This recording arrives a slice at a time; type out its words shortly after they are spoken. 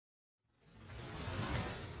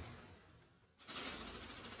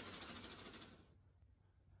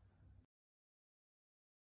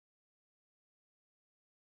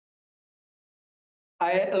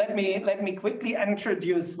let me quickly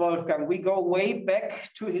introduce Wolfgang. We go way back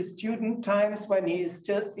to his student times when he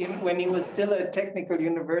was still at Technical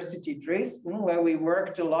University Dresden, where we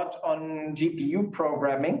worked a lot on GPU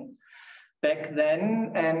programming back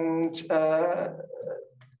then. And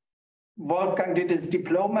Wolfgang did his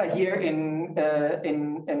diploma here in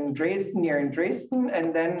Dresden, near in Dresden,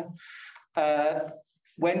 and then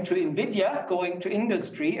went to NVIDIA, going to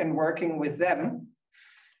industry and working with them.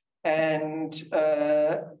 And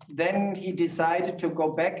then he decided to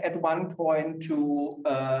go back at one point to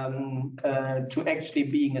actually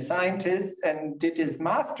being a scientist, and did his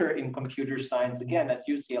master in computer science again at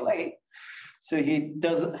UCLA. So he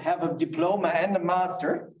does have a diploma and a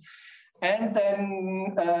master, and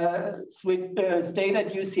then stayed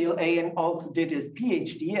at UCLA and also did his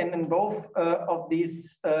PhD. And in both of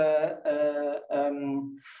these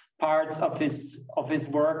parts of his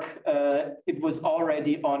work, it was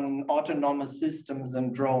already on autonomous systems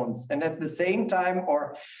and drones. And at the same time,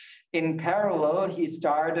 or in parallel, he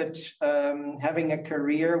started having a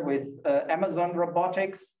career with Amazon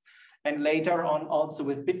Robotics, and later on also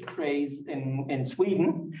with BitCraze in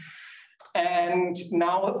Sweden. And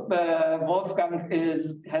now Wolfgang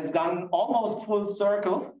has gone almost full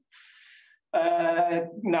circle.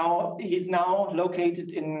 Now he's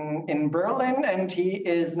located in Berlin, and he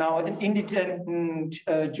is now an independent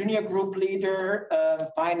junior group leader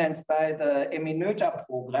financed by the Eminöter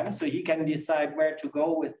program. So he can decide where to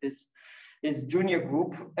go with his junior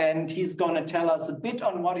group, and he's going to tell us a bit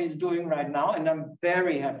on what he's doing right now. And I'm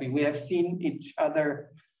very happy. We have seen each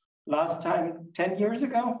other last time 10 years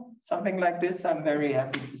ago, something like this. I'm very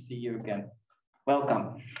happy to see you again.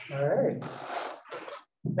 Welcome. All right.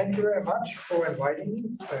 Thank you very much for inviting me.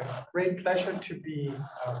 It's a great pleasure to be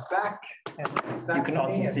back. And you can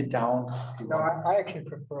also sit down. No, I actually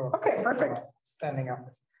prefer standing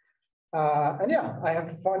up. And yeah, I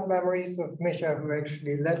have fond memories of Misha, who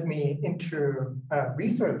actually led me into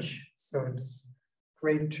research. So it's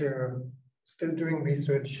great to still doing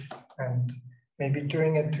research and maybe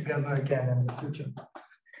doing it together again in the future.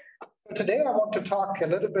 Today, I want to talk a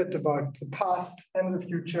little bit about the past and the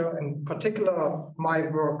future, in particular, my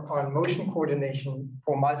work on motion coordination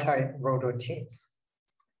for multi-rotor teams.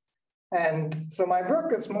 And so my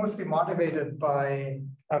work is mostly motivated by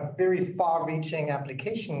very far-reaching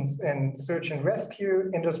applications in search and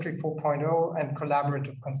rescue, Industry 4.0, and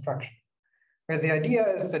collaborative construction, where the idea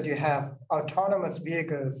is that you have autonomous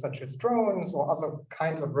vehicles such as drones or other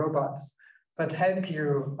kinds of robots that help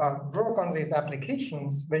you work on these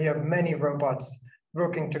applications where you have many robots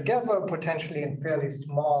working together, potentially in fairly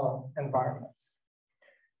small environments.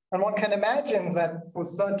 And one can imagine that for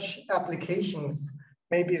such applications,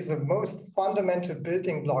 maybe the most fundamental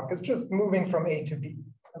building block is just moving from A to B,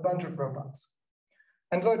 a bunch of robots.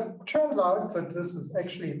 And so it turns out that this is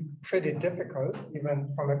actually pretty difficult,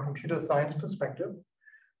 even from a computer science perspective.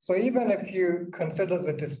 So even if you consider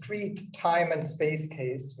the discrete time and space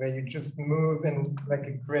case, where you just move in like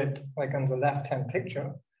a grid, like on the left-hand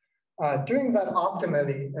picture, doing that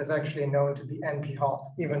optimally is actually known to be NP-hard,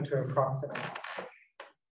 even to approximate.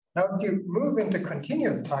 Now, if you move into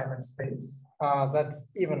continuous time and space, that's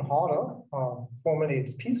even harder. Formally,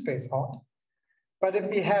 it's p-space hard. But if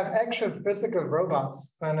we have actual physical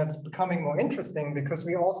robots, then it's becoming more interesting because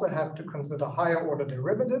we also have to consider higher order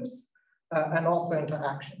derivatives and also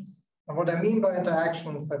interactions. And what I mean by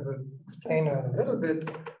interactions, I will explain in a little bit,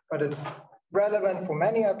 but it's relevant for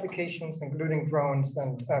many applications, including drones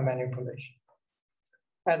and manipulation.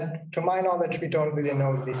 And to my knowledge, we don't really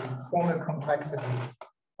know the formal complexity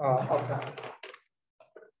of that.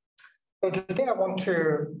 So today I want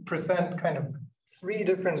to present kind of 3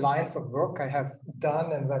 different lines of work I have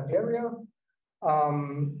done in that area.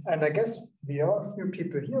 And I guess we are a few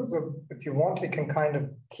people here, so if you want, you can kind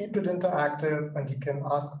of keep it interactive and you can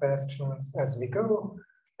ask questions as we go.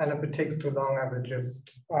 And if it takes too long, I will just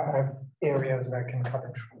have areas where I can cut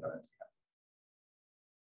it through that.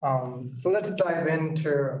 So let's dive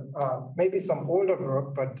into maybe some older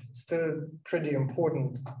work, but still pretty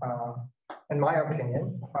important in my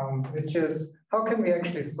opinion, which is how can we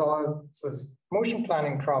actually solve this motion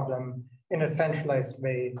planning problem in a centralized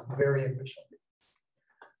way very efficiently.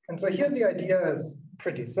 And so here the idea is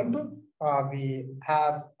pretty simple. We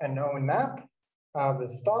have a known map with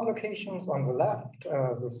start locations on the left,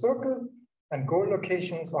 the circle, and goal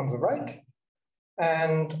locations on the right.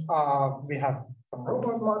 And we have some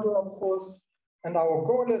robot model, of course. And our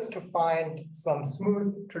goal is to find some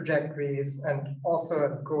smooth trajectories and also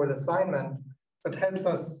a goal assignment that helps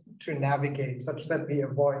us to navigate such that we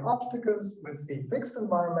avoid obstacles with the fixed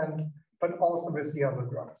environment, but also with the other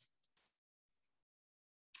graphs.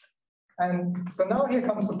 And so now here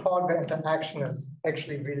comes the part where interaction is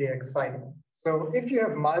actually really exciting. So if you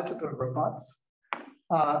have multiple robots,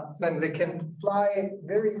 then they can fly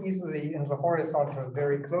very easily in the horizontal,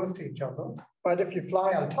 very close to each other. But if you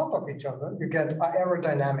fly on top of each other, you get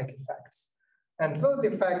aerodynamic effects. And those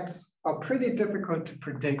effects are pretty difficult to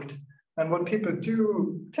predict. And what people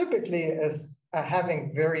do typically is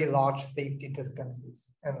having very large safety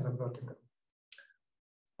distances in the vertical.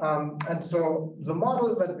 And so the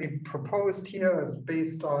model that we proposed here is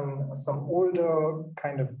based on some older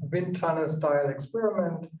kind of wind tunnel style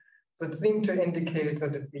experiment that seem to indicate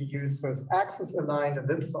that if we use those axis-aligned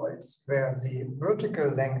ellipsoids, where the vertical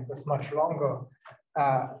length is much longer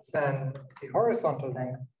than the horizontal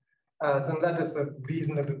length, then that is a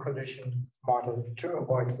reasonable collision model to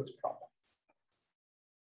avoid this problem.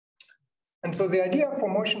 And so the idea for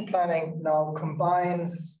motion planning now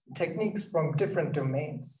combines techniques from different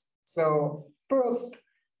domains. So first,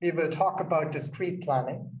 we will talk about discrete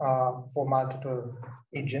planning for multiple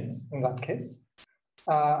agents in that case.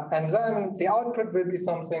 And then the output will be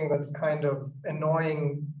something that's kind of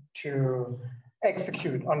annoying to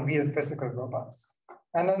execute on real physical robots.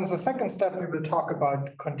 And then the second step, we will talk about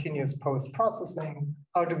continuous post-processing.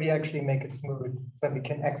 How do we actually make it smooth so that we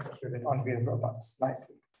can execute it on real robots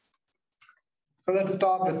nicely? So let's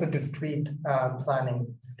start with the discrete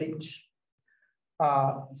planning stage.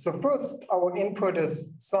 So first, our input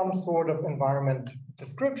is some sort of environment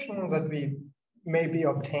description that we maybe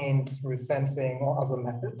obtained through sensing or other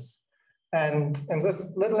methods. And in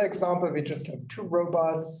this little example, we just have two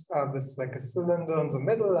robots with like a cylinder in the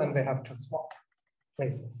middle, and they have to swap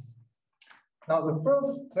places. Now, the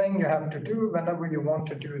first thing you have to do whenever you want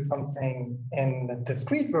to do something in the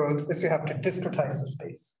discrete world is you have to discretize the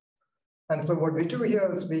space. And so what we do here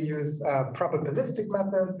is we use a probabilistic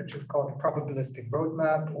method, which is called probabilistic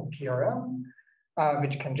roadmap, or PRM,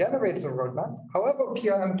 which can generate the roadmap. However,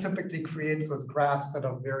 PRM typically creates those graphs that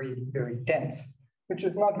are very, very dense, which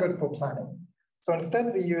is not good for planning. So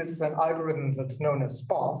instead, we use an algorithm that's known as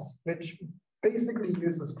sparse, which basically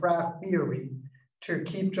uses graph theory to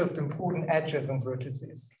keep just important edges and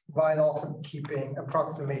vertices, while also keeping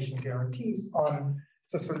approximation guarantees on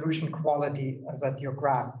the solution quality that your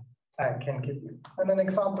graph can give you. And an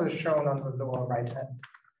example is shown on the lower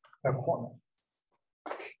right-hand corner.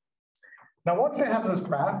 Now, once you have this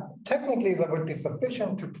graph, technically that would be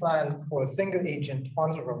sufficient to plan for a single agent on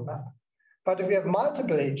the roadmap. But if you have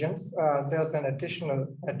multiple agents, there's an additional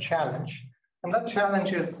challenge. And that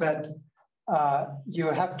challenge is that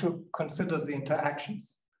you have to consider the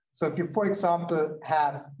interactions. So if you, for example,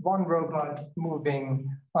 have one robot moving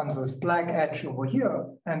on this black edge over here,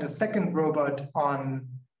 and a second robot on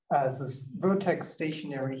this vertex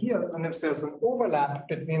stationary here, and if there's an overlap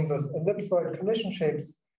between those ellipsoid collision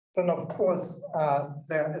shapes, then of course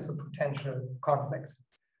there is a potential conflict.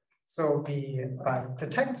 So we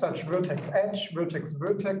detect such vertex-edge,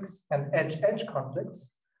 vertex-vertex, and edge-edge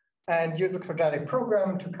conflicts, and use a quadratic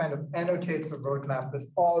program to kind of annotate the roadmap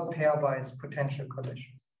with all pairwise potential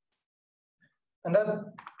collisions. And that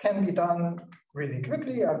can be done really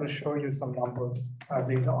quickly. I will show you some numbers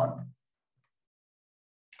later on.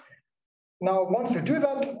 Now, once you do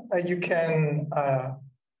that, you can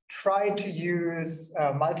try to use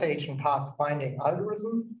a multi-agent path finding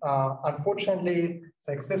algorithm. Unfortunately,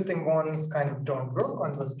 the existing ones kind of don't work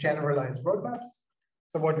on those generalized roadmaps.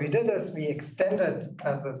 So what we did is we extended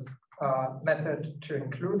this method to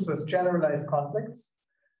include those generalized conflicts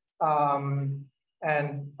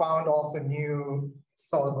and found also new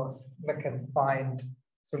solvers that can find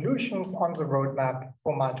solutions on the roadmap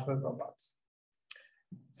for multiple robots.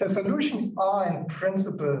 So solutions are in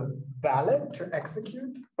principle valid to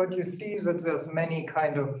execute, but you see that there's many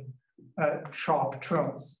kind of sharp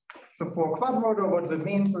turns. So for quadrotor, what that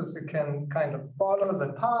means is you can kind of follow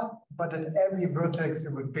the path, but at every vertex,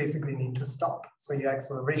 you would basically need to stop. So your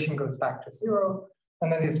acceleration goes back to 0,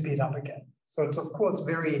 and then you speed up again. So it's, of course,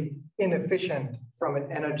 very inefficient from an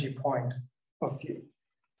energy point of view.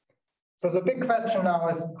 So the big question now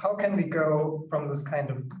is, how can we go from this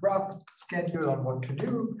kind of rough schedule on what to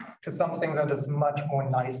do to something that is much more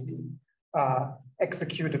nicely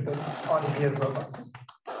executable on real robots?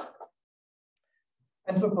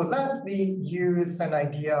 And so for that, we use an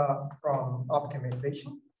idea from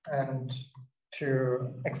optimization. And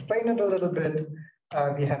to explain it a little bit,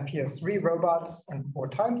 we have here 3 robots and 4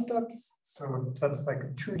 time steps. So that's like a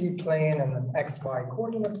 2D plane and an XY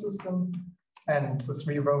coordinate system. And the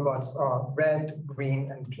 3 robots are red, green,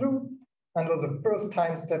 and blue. And so the first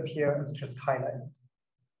time step here is just highlighted.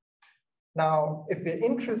 Now, if we're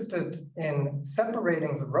interested in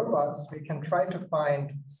separating the robots, we can try to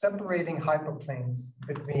find separating hyperplanes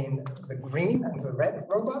between the green and the red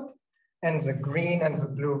robot and the green and the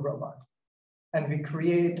blue robot. And we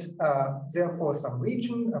create, therefore, some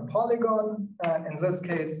region, a polygon. In this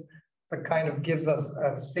case, that kind of gives us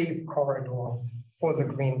a safe corridor for the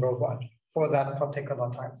green robot for that particular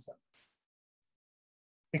time step.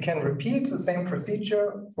 We can repeat the same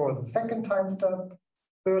procedure for the second time step,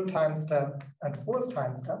 third time step, and fourth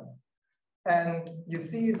time step. And you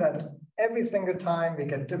see that every single time we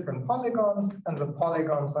get different polygons, and the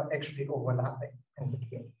polygons are actually overlapping in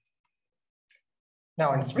between.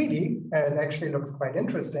 Now in 3D, it actually looks quite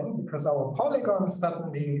interesting because our polygons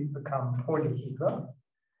suddenly become polyhedra.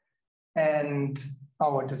 And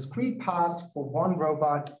our discrete path for one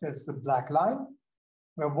robot is the black line,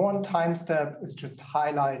 where one time step is just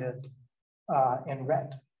highlighted in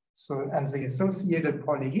red. So, and the associated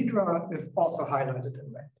polyhedra is also highlighted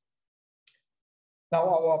in red. Now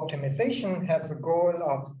our optimization has the goal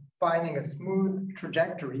of finding a smooth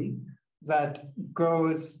trajectory that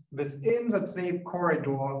goes within the safe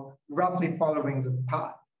corridor, roughly following the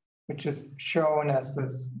path, which is shown as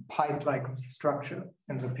this pipe-like structure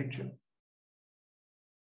in the picture.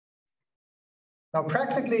 Now,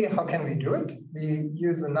 practically, how can we do it? We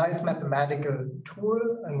use a nice mathematical tool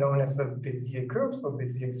known as the Bezier curves or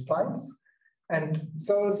Bezier splines. And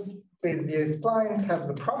those Bezier splines have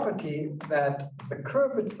the property that the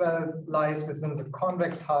curve itself lies within the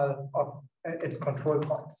convex hull of its control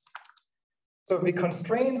points. So if we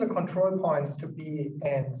constrain the control points to be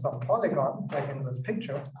in some polygon, like in this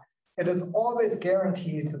picture, it is always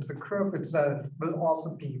guaranteed that the curve itself will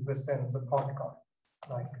also be within the polygon,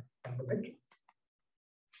 like in the picture.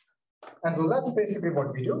 And so that's basically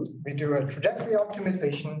what we do. We do a trajectory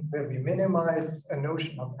optimization where we minimize a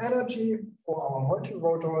notion of energy for our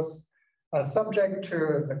multirotors, subject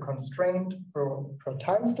to the constraint for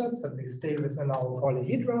time steps that we stay within our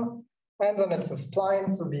polyhedra. And then it's a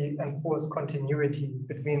spline, so we enforce continuity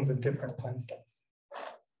between the different time steps.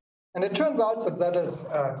 And it turns out that that is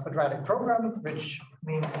a quadratic program, which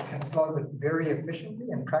means we can solve it very efficiently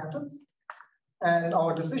in practice. And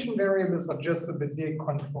our decision variables are just the Bezier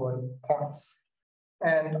control points.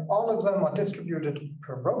 And all of them are distributed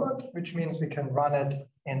per robot, which means we can run it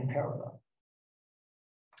in parallel.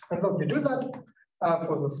 And so if we do that,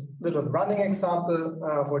 for this little running example,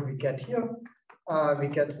 what we get here, we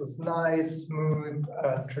get this nice, smooth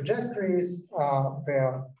trajectories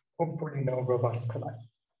where hopefully no robots collide.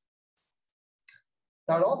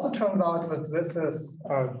 Now, it also turns out that this is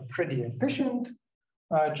pretty efficient.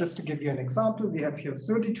 Just to give you an example, we have here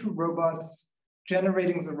 32 robots.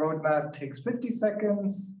 Generating the roadmap takes 50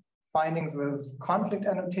 seconds. Finding the conflict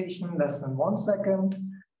annotation, less than 1 second.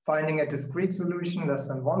 Finding a discrete solution, less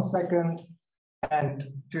than 1 second.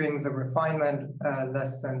 And doing the refinement,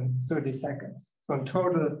 less than 30 seconds. So in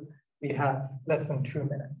total, we have less than 2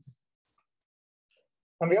 minutes.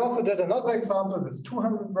 And we also did another example with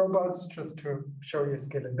 200 robots just to show you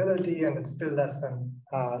scalability, and it's still less than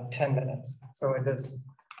 10 minutes. So it is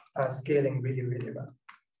scaling really, really well.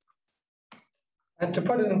 And to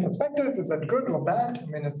put it in perspective, is that good or bad? I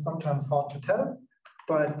mean, it's sometimes hard to tell,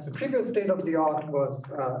 but the previous state of the art was,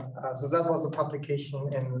 so that was a publication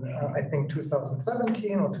in, I think,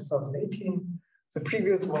 2017 or 2018. The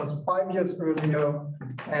previous was 5 years earlier,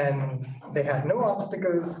 and they had no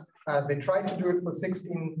obstacles. They tried to do it for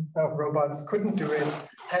 16 robots, couldn't do it,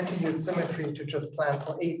 had to use symmetry to just plan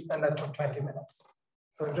for 8, and that took 20 minutes.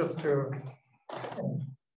 So just to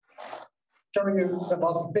show you that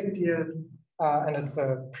was a big deal, and it's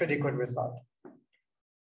a pretty good result.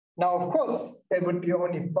 Now, of course, it would be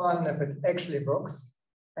only fun if it actually works,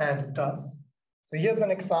 and it does. So here's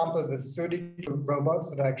an example with 32 robots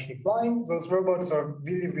that are actually flying. Those robots are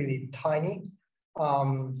really, really tiny.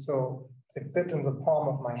 So they fit in the palm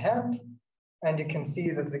of my hand. And you can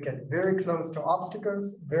see that they get very close to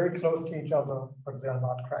obstacles, very close to each other, but they're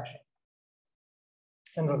not crashing.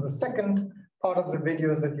 And then the second part of the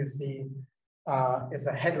videos that you see is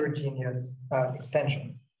a heterogeneous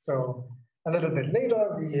extension. So a little bit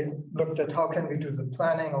later, we looked at how can we do the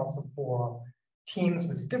planning also for teams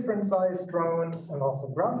with different size drones and also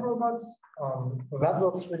ground robots. That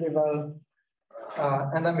works really well.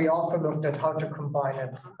 And then we also looked at how to combine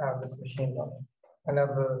it with machine learning. And I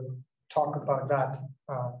will talk about that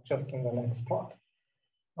just in the next part.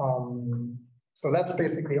 So that's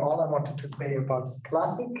basically all I wanted to say about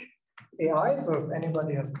classic AI. So if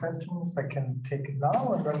anybody has questions, I can take it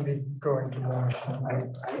now, and then we go into more.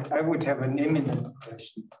 I would have an imminent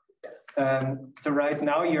question. So right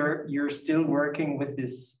now you're still working with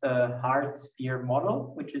this hard sphere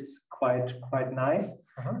model, which is quite nice,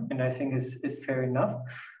 and I think is fair enough.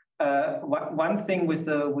 One thing with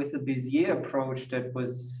the Bézier approach that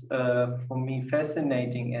was for me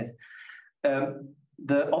fascinating is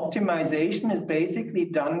the optimization is basically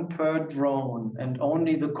done per drone, and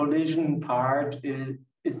only the collision part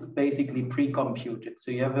is basically pre-computed.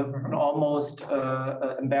 So you have an almost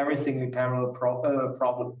embarrassingly parallel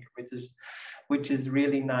problem here, which is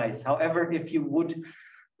really nice. However, if you would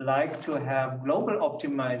like to have global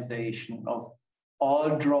optimization of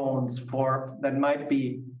all drones that might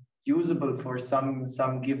be usable for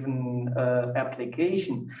some given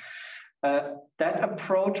application, that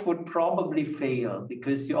approach would probably fail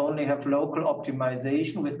because you only have local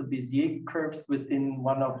optimization with the Bézier curves within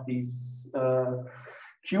one of these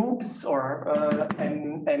cubes,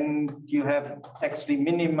 and you have actually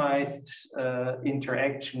minimized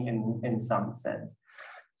interaction in some sense.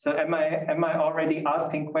 So am I already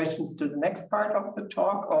asking questions to the next part of the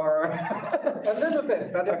talk, or a little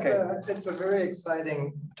bit? But it's a very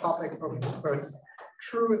exciting topic for me. So it's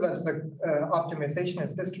true that the optimization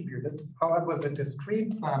is distributed. However, the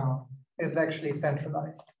discrete plan is actually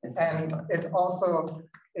centralized, and it also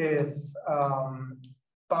is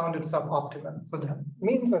bounded suboptimal. So that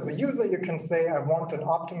means as a user, you can say, I want an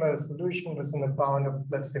optimal solution within a bound of,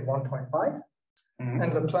 let's say, 1.5,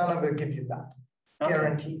 and the planner will give you that.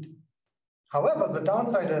 Guaranteed. However, the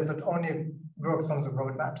downside is it only works on the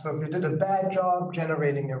roadmap. So if you did a bad job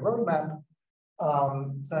generating your roadmap,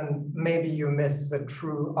 then maybe you miss the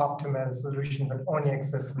true optimal solution that only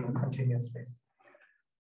exists in the continuous space.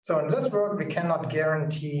 So in this work, we cannot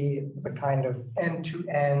guarantee the kind of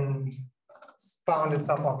end-to-end bounded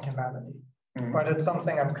suboptimality, but it's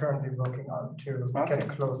something I'm currently working on to get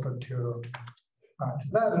closer to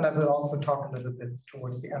that, and I will also talk a little bit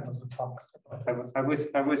towards the end of the talk. I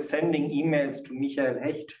was sending emails to Michael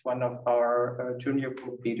Hecht, one of our junior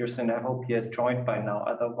group leaders, and I hope he has joined by now.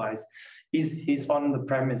 Otherwise, he's on the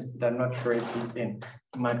premise, but I'm not sure if he's in.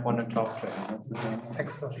 You might want to talk to him. That's his name.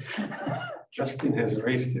 Excellent. Justin has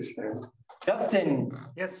raised his hand. Justin.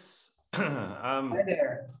 Yes. Hi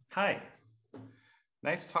there. Hi.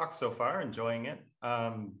 Nice talk so far. Enjoying it.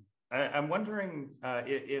 I'm wondering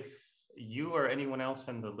if you or anyone else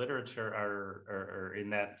in the literature or in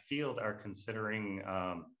that field are considering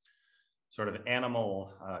sort of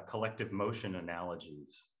animal collective motion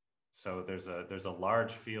analogies. So there's a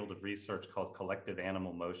large field of research called collective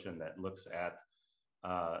animal motion that looks at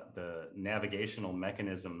the navigational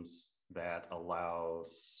mechanisms that allow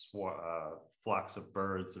flocks of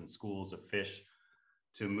birds and schools of fish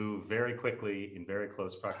to move very quickly in very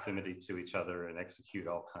close proximity to each other and execute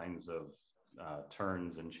all kinds of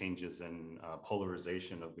turns and changes in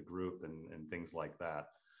polarization of the group and things like that.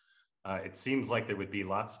 It seems like there would be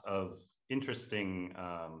lots of interesting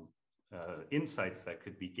insights that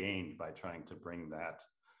could be gained by trying to bring that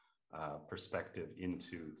perspective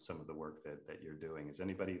into some of the work that you're doing. Is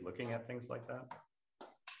anybody looking at things like that?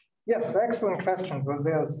 Yes, excellent question. So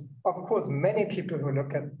there's, of course, many people who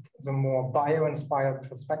look at the more bio-inspired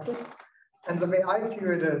perspective. And the way I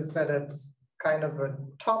view it is that it's kind of a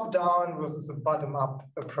top-down versus a bottom-up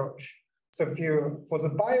approach. So if you, for the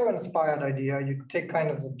bio-inspired idea, you take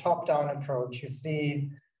kind of the top-down approach, you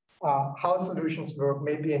see how solutions work,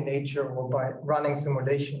 maybe in nature or by running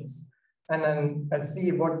simulations. And then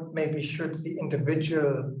see what maybe should the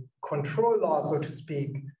individual control law, so to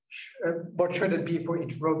speak, what should it be for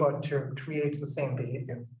each robot to create the same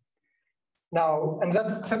behavior? Now, and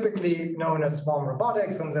that's typically known as swarm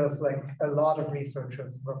robotics, and there's like a lot of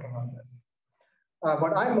researchers working on this.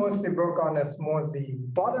 What I mostly work on is more the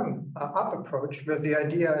bottom-up approach, where the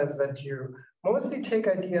idea is that you mostly take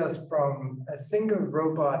ideas from a single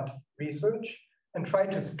robot research and try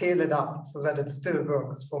to scale it up so that it still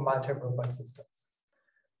works for multi-robot systems.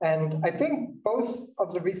 And I think both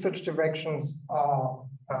of the research directions are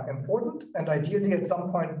important, and ideally at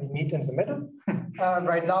some point we meet in the middle.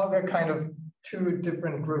 Right now we're kind of two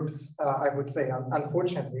different groups, I would say,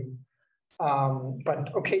 unfortunately. But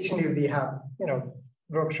occasionally we have,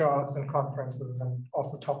 workshops and conferences and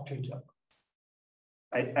also talk to each other.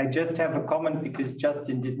 I just have a comment because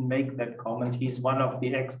Justin didn't make that comment. He's one of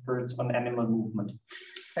the experts on animal movement.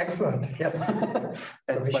 Excellent, yes.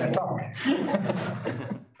 That's so we should talk.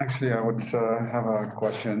 Actually, I would have a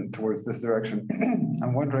question towards this direction.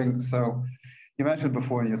 I'm wondering, so you mentioned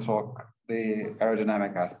before in your talk the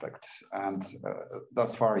aerodynamic aspect, and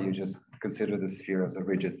thus far you just consider the sphere as a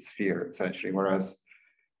rigid sphere, essentially, whereas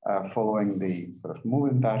following the sort of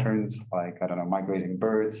movement patterns, like, I don't know, migrating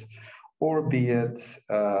birds, or be it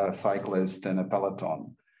a cyclist in a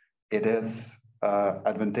peloton, it is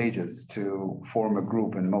advantageous to form a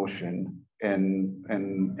group in motion in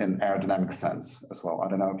aerodynamic sense as well. I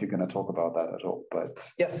don't know if you're going to talk about that at all,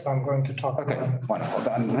 but yes, I'm going to talk okay, about it. wonderful.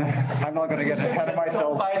 Then I'm not going to get ahead of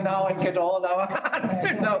myself. By now and get all our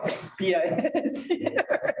answer. No, Pia is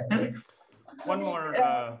here. One more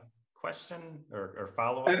question or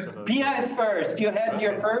follow-up to the... Pia is first. You had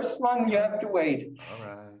your first one. You have to wait. All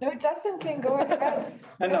right. No, Justin can go ahead.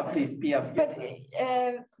 No, please, Pia. But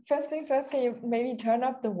first things first, can you maybe turn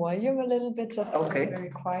up the volume a little bit, just so Okay. it's very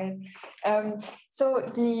quiet. So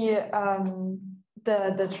the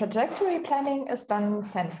trajectory planning is done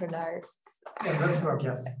centralized. In this work,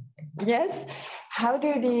 yes. Yes. How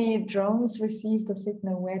do the drones receive the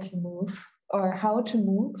signal where to move or how to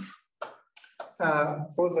move?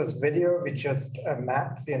 For this video, we just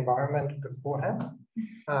mapped the environment beforehand.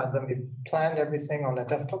 Then we planned everything on a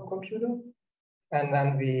desktop computer. And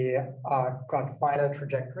then we got final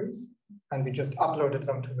trajectories and we just uploaded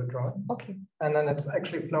them to the drone. Okay. And then it's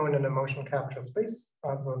actually flown in a motion capture space.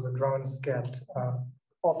 So the drones get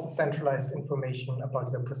also centralized information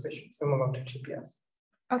about their position, similar to GPS.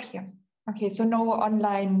 Okay. Okay. So no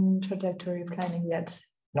online trajectory planning yet.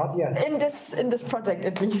 Not yet. In this project,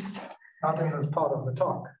 at least. Not in this part of the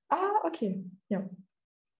talk. Ah, okay. Yeah.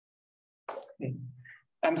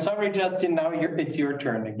 I'm sorry, Justin. Now it's your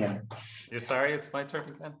turn again. You're sorry, it's my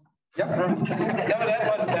turn again? Yep. No,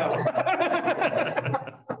 that was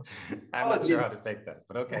no. I'm not sure how to take that,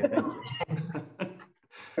 but okay, thank you.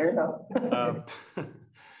 Fair enough.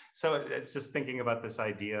 So just thinking about this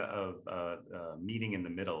idea of meeting in the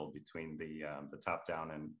middle between the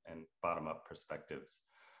top-down and bottom-up perspectives.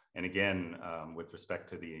 And again, with respect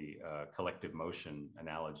to the collective motion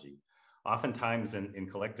analogy, oftentimes in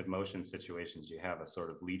collective motion situations, you have a sort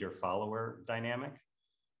of leader-follower dynamic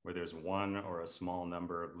where there's one or a small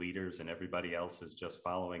number of leaders and everybody else is just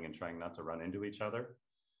following and trying not to run into each other.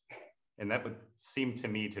 And that would seem to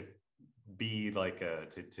me to be like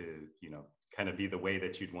kind of be the way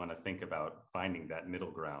that you'd want to think about finding that middle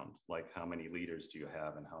ground, like how many leaders do you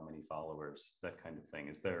have and how many followers, that kind of thing.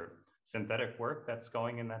 Is there synthetic work that's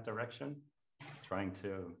going in that direction, trying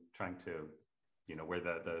to where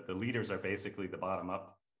the leaders are basically the bottom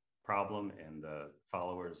up problem and the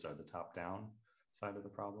followers are the top down side of the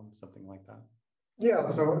problem, something like that? Yeah,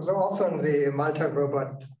 so also in the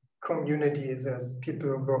multi-robot communities, as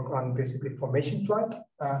people work on basically formation flight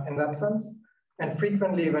in that sense. And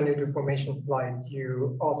frequently when you do formation flight,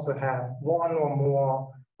 you also have one or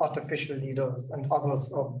more artificial leaders and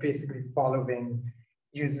others are basically following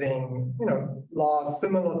using, laws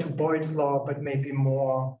similar to Boyd's law, but maybe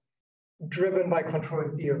more driven by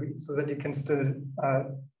control theory so that you can still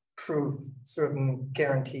prove certain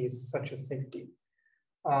guarantees such as safety.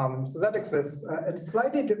 So that exists. It's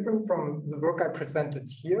slightly different from the work I presented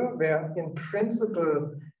here, where in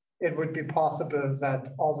principle, it would be possible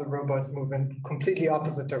that all the robots move in completely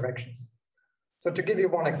opposite directions. So to give you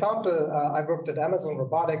one example, I worked at Amazon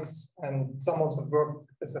Robotics and some of the work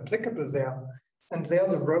is applicable there. And there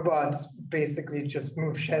the robots basically just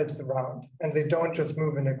move shelves around and they don't just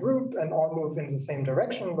move in a group and all move in the same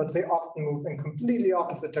direction, but they often move in completely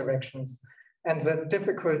opposite directions. And the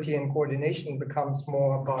difficulty in coordination becomes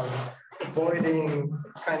more about avoiding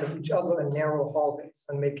kind of each other in narrow hallways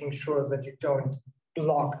and making sure that you don't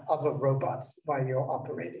block other robots while you're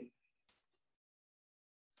operating.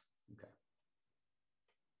 Okay.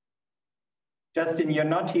 Justin, you're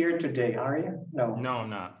not here today, are you? No. No, I'm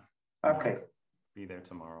not. Okay. Be there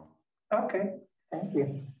tomorrow. Okay, thank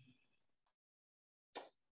you.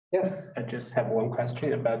 Yes. I just have one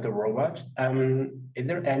question about the robot. Is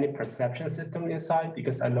there any perception system inside?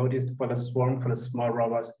 Because I noticed for the swarm, for the small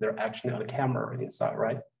robots, they're actually on a camera inside,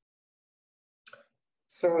 right?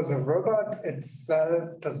 So the robot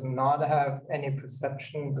itself does not have any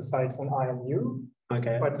perception besides an IMU.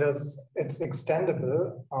 Okay. But it's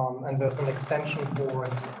extendable, and there's an extension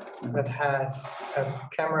board that has a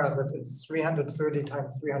camera that is 330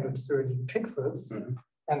 times 330 pixels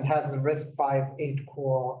and has a RISC-V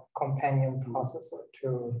 8-core companion processor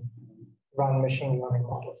to run machine learning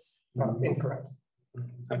models, inference.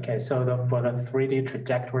 Okay, so for the 3D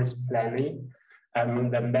trajectories planning,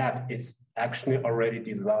 the map is actually already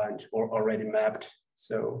designed or already mapped.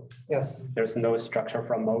 So yes, there's no structure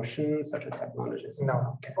from motion, such as technologies.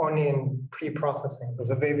 No, okay. Only in pre-processing. Because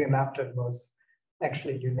the way we mapped it was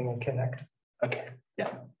actually using a Kinect. Okay, yeah,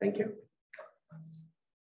 thank you.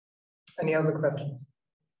 Any other questions?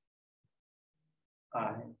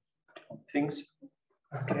 I don't think so.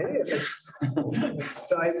 Okay, let's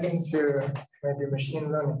dive into maybe machine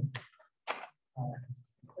learning.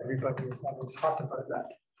 Everybody has always talked about that.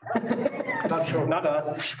 Not sure. Not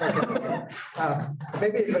us.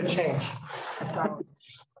 Maybe it will change.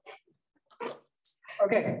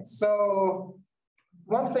 Okay, so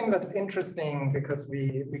one thing that's interesting, because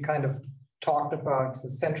we kind of talked about the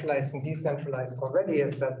centralized and decentralized already,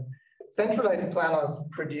 is that centralized planners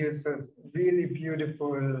produces really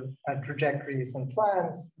beautiful trajectories and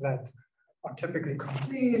plans that are typically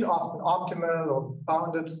complete, often optimal or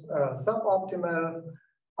bounded suboptimal,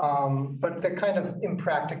 but they're kind of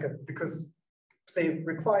impractical because they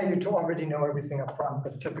require you to already know everything up front,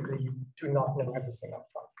 but typically you do not know everything up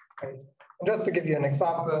front, right? And just to give you an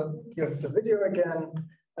example, here's the video again.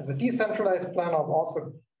 As a decentralized planners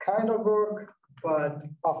also kind of work, but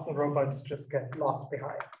often robots just get lost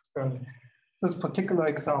behind. So in this particular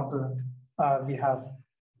example, we have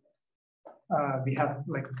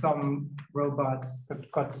like some robots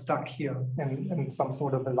that got stuck here in some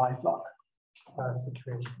sort of a live lock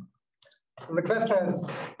situation. So the question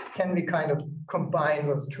is, can we kind of combine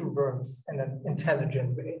those two worlds in an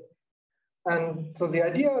intelligent way? And so the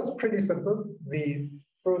idea is pretty simple. We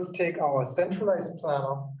first take our centralized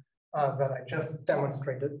planner that I just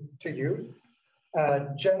demonstrated to you,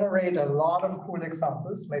 generate a lot of cool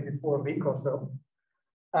examples, maybe for a week or so.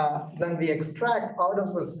 Then we extract out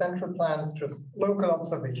of those central plans just local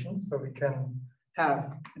observations, so we can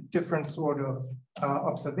have different sort of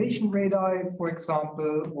observation radii, for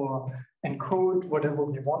example, or encode whatever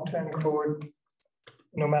we want to encode,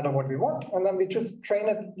 no matter what we want. And then we just train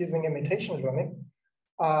it using imitation learning.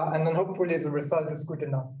 And then hopefully the result is good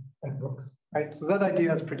enough and works, right? So that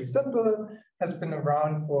idea is pretty simple, has been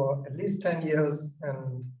around for at least 10 years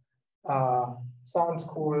and sounds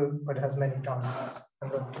cool, but has many downsides.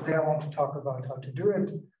 And today I want to talk about how to do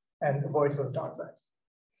it and avoid those downsides.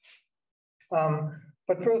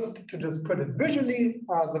 But first, to just put it visually,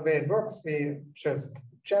 the way it works, we just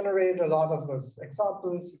generate a lot of those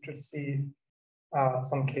examples. You just see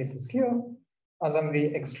some cases here. And then we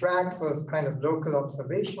extract those kind of local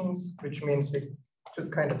observations, which means we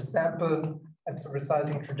just kind of sample at the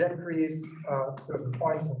resulting trajectories, certain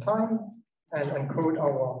points in time, and encode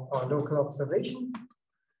our local observation.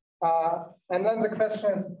 And then the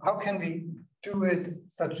question is, how can we do it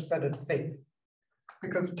such that it's safe?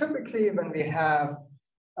 Because typically when we have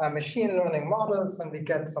machine learning models and we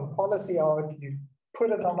get some policy out, we put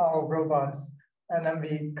it on our robots, and then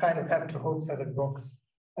we kind of have to hope that it works.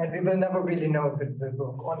 And we will never really know if it will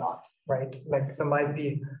work or not, right? Like there might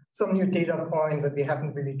be some new data point that we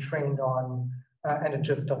haven't really trained on, and it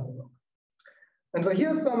just doesn't work. And so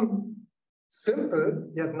here's some simple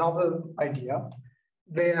yet novel idea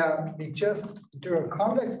where we just do a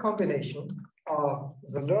convex combination of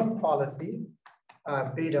the learned policy,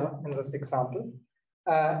 beta in this example,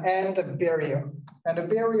 and a barrier. And a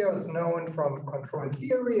barrier is known from control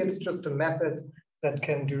theory. It's just a method that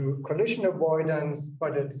can do collision avoidance,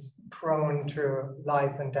 but it's prone to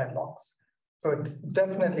life and deadlocks. So it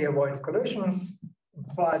definitely avoids collisions,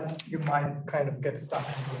 but you might kind of get stuck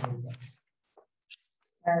in the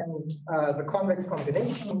And the convex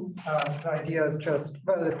combination, the idea is just,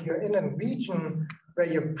 well, if you're in a region where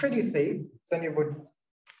you're pretty safe, then you would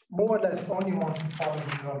more or less only want to follow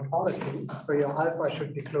your own policy. So your alpha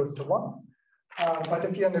should be close to 1. But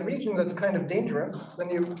if you're in a region that's kind of dangerous, then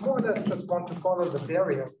you more or less just want to follow the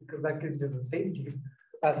barrier because that gives you the safety.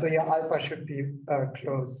 So your alpha should be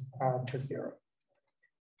close to 0.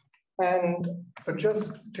 And so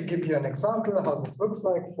just to give you an example of how this looks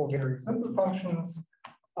like for very simple functions,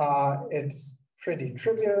 it's pretty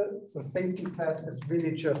trivial. The safety set is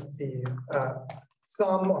really just the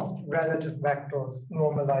sum of relative vectors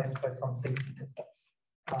normalized by some safety distance.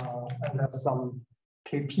 And there's some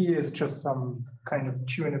KP is just some kind of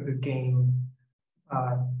tunable gain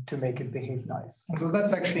to make it behave nice. And so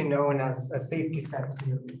that's actually known as a safety set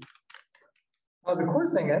theory. Now the cool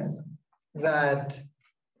thing is that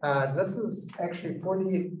this is actually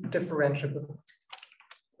fully differentiable.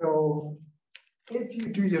 So if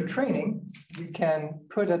you do your training, you can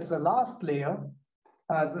put at the last layer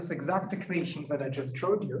this exact equation that I just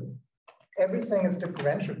showed you. Everything is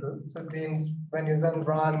differentiable. So it means when you then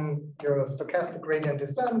run your stochastic gradient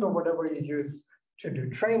descent or whatever you use to do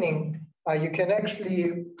training, you can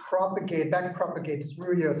actually back propagate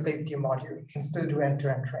through your safety module. You can still do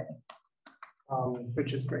end-to-end training,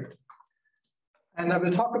 which is great. And I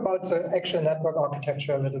will talk about the actual network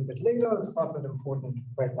architecture a little bit later. It's not that important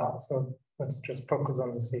right now. So let's just focus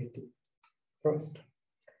on the safety first.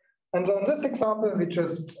 And so in this example, we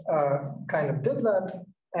just kind of did that.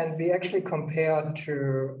 And we actually compared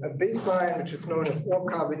to a baseline, which is known as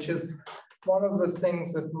ORCA, which is one of the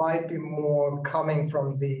things that might be more coming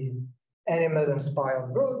from the animal-inspired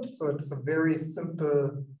world. So it's a very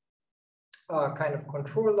simple kind of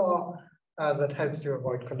control law that helps you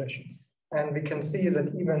avoid collisions. And we can see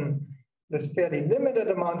that even with fairly limited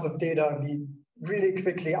amounts of data, we really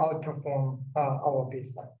quickly outperform our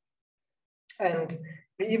baseline. And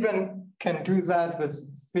we even can do that with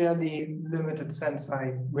fairly limited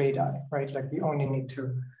sensi radii, right? Like we only need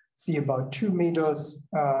to see about 2 meters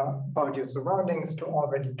about your surroundings to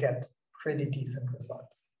already get pretty decent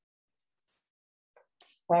results.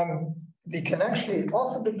 We can actually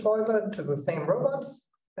also deploy that to the same robots,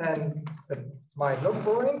 and it might look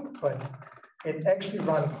boring, but it actually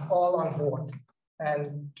runs all on board.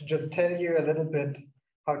 And to just tell you a little bit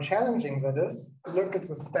how challenging that is, look at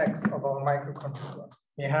the specs of our microcontroller.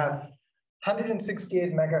 We have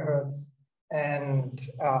 168 megahertz and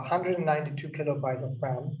 192 kilobyte of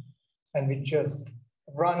RAM, and we just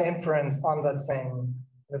run inference on that thing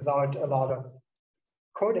without a lot of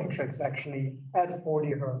coding tricks, actually at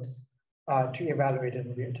 40 hertz to evaluate it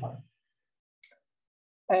in real time.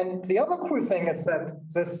 And the other cool thing is that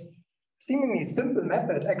this seemingly simple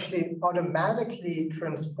method actually automatically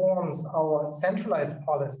transforms our centralized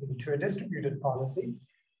policy to a distributed policy,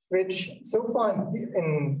 which so far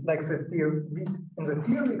in the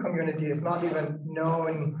theory community is not even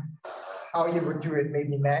known how you would do it,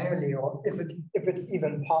 maybe manually, or if it's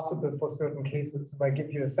even possible for certain cases. If I give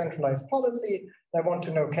you a centralized policy, I want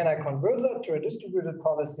to know, can I convert that to a distributed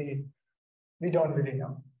policy? We don't really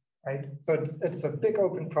know, right? So it's a big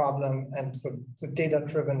open problem, and so the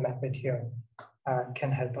data-driven method here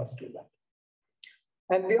can help us do that.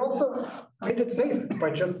 And we also made it safe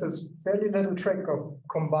by just this fairly little trick of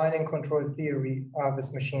combining control theory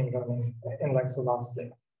with machine learning in like the last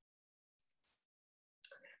layer.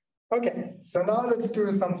 Okay, so now let's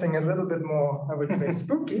do something a little bit more, I would say,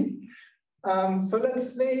 spooky. So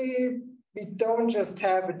let's say we don't just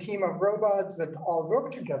have a team of robots that all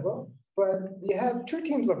work together, but we have 2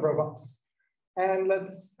 teams of robots. And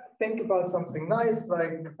let's think about something nice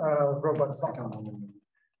like robot soccer.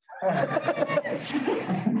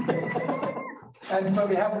 And so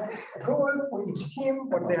we have a goal for each team,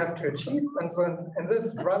 what they have to achieve. And so in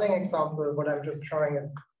this running example, what I'm just showing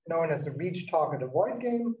is known as the reach, target, avoid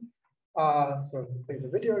game. So play the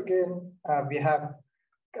video again. We have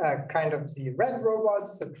kind of the red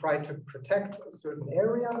robots that try to protect a certain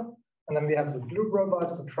area. And then we have the blue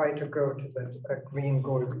robots that try to go to the green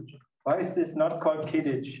goal region. Why is this not called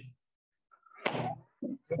Kidditch?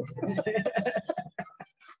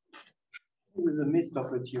 This is a missed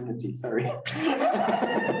opportunity, sorry.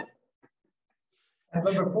 And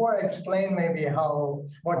so before I explain maybe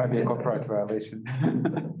what might be a copyright violation.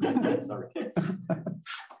 Sorry.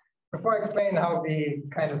 Before I explain how we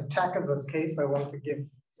kind of tackle this case, I want to give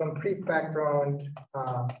some brief background.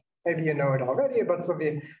 Maybe you know it already, but so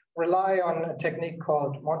we rely on a technique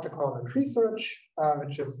called multirotor research,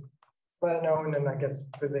 which is well known in, I guess,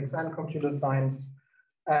 physics and computer science.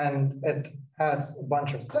 And it has a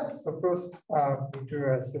bunch of steps. So first, we do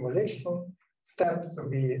a simulation step. So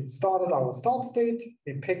we start at our start state.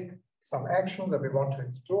 We pick some action that we want to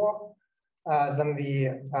explore. Then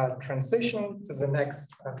we transition to the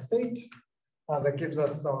next state. That gives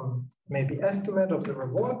us some maybe estimate of the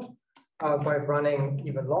reward by running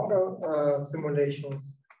even longer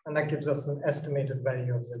simulations. And that gives us an estimated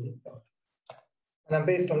value of the lead node. And then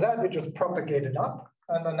based on that, we just propagate it up.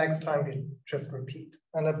 And the next time we just repeat.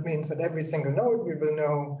 And that means that every single node, we will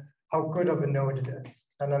know how good of a node it is.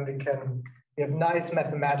 And then we have nice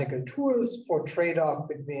mathematical tools for trade-off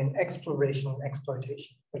between exploration and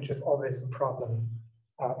exploitation, which is always a problem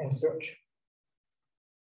in search.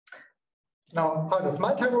 Now, how does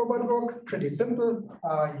multi-robot work? Pretty simple.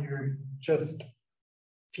 You just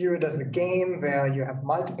view it as a game where you have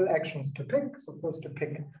multiple actions to pick. So first to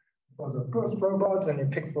pick for the first robot, then you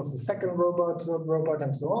pick for the second robot, third robot,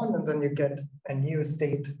 and so on. And then you get a new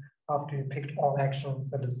state after you picked all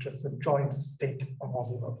actions that is just a joint state of all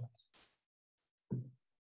the robots.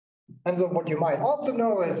 And so what you might also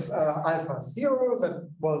know is AlphaZero, that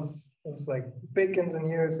was like big in the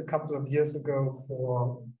news a couple of years ago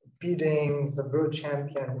for beating the world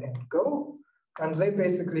champion in Go. And they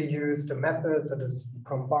basically used a method that is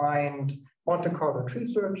combined multirotor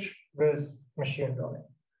research with machine learning.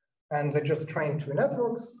 And they just trained 2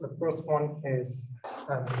 networks. The first one is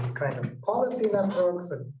the kind of policy networks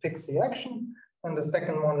that picks the action. And the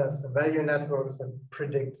second one is the value networks that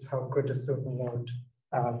predicts how good a certain node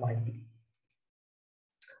might be.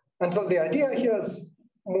 And so the idea here is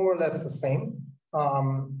more or less the same.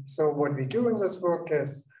 So what we do in this work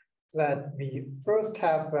is that we first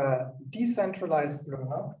have a decentralized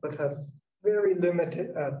learner that has very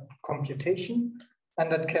limited computation.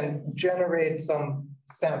 and that can generate some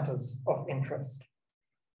samples of interest.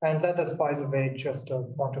 And that is, by the way, just a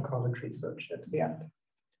Monte-Carlo tree search at the end.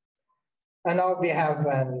 And now we have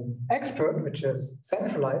an expert, which is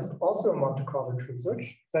centralized, also a Monte-Carlo tree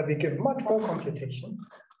search, that we give much more computation,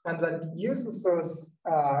 and that uses those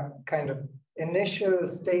kind of initial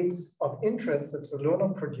states of interest that the learner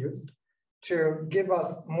produced to give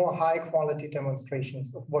us more high quality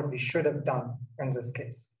demonstrations of what we should have done in this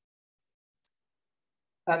case.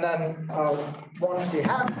 And then once we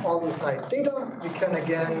have all this nice data, we can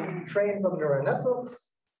again train some neural networks,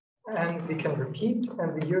 and we can repeat,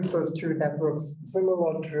 and we use those two networks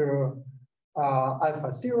similar to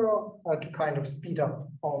AlphaZero to kind of speed up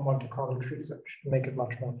our Monte-Carlo tree search and make it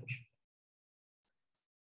much more efficient.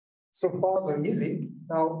 So far, so easy.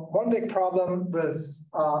 Now, one big problem with this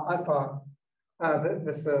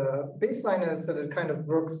baseline is that it kind of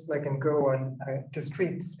works like in Go on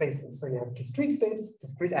discrete spaces. So you have discrete states,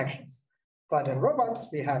 discrete actions. But in robots,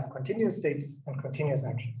 we have continuous states and continuous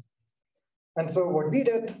actions. And so what we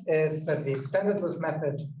did is that we extended this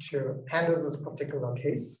method to handle this particular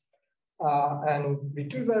case. And we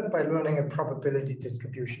do that by learning a probability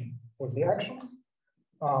distribution for the actions.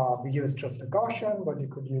 We use just a Gaussian, but you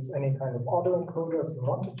could use any kind of autoencoder if you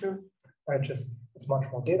wanted to. It's much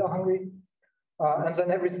more data hungry. And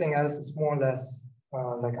then everything else is more or less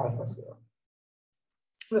like AlphaZero.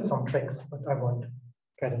 With some tricks, but I won't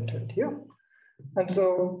get into it here. And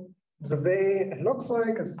so the way it looks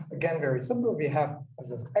like is, again, very simple. We have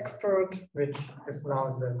this expert, which is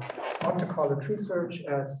now this Monte-Carlo tree search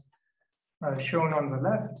as shown on the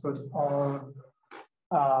left. So it's all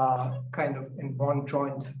kind of in one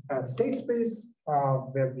joint state space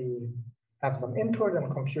where we have some input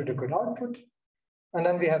and compute a good output. And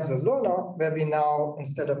then we have the learner, where we now,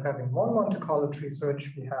 instead of having one Monte-Carlo tree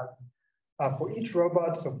search, we have for each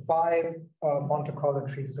robot, so 5 Monte-Carlo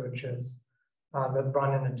tree searches that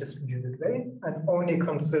run in a distributed way, and only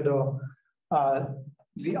consider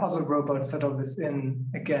the other robots that are within,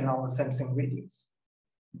 again, our sensing radius.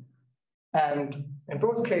 And in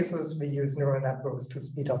both cases, we use neural networks to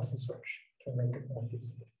speed up the search to make it more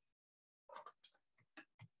feasible.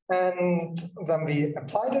 And then we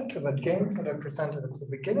applied it to that game that I presented at the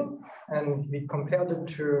beginning, and we compared it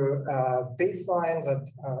to a baseline that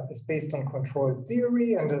is based on control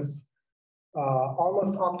theory and is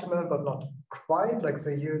almost optimal, but not quite. Like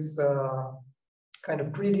they use kind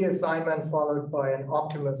of greedy assignment followed by an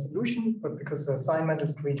optimal solution, but because the assignment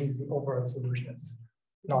is greedy, the overall solution is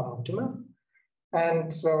not optimal.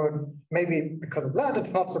 And so maybe because of that,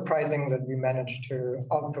 it's not surprising that we managed to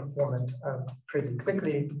outperform it pretty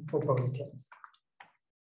quickly for both teams.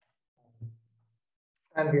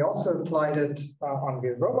 And we also applied it on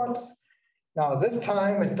real robots. Now this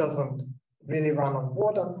time it doesn't really run on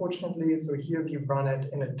board, unfortunately. So here we run it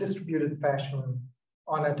in a distributed fashion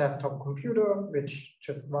on a desktop computer, which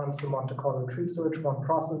just runs the Monte-Carlo tree search, one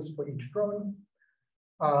process for each drone,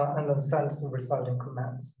 and then sends the resulting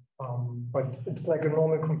commands. But it's like a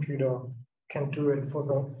normal computer can do it for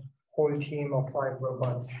the whole team of 5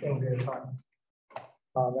 robots in real time.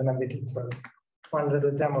 And then we did those fun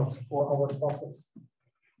little demos for our process.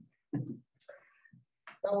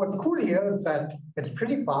 Now what's cool here is that it's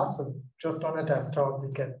pretty fast. So just on a desktop,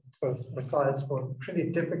 we get those results for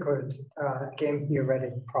pretty difficult game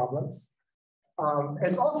theoretic problems.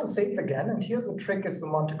 It's also safe again, and here's the trick is the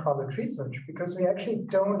Monte-Carlo tree search, because we actually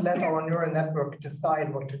don't let our neural network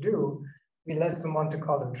decide what to do. We let the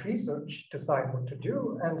Monte-Carlo tree search decide what to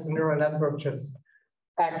do, and the neural network just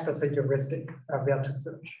acts as a heuristic where to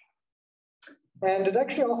search. And it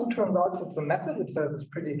actually also turns out that the method itself is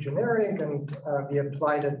pretty generic, and we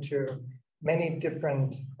applied it to many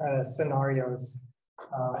different scenarios,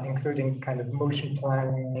 including kind of motion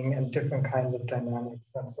planning and different kinds of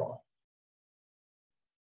dynamics and so on.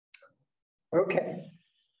 Okay,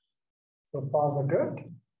 so far so good.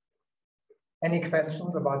 Any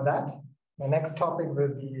questions about that? The next topic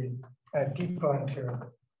will be a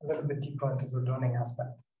little bit deeper into the learning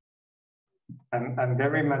aspect. I'm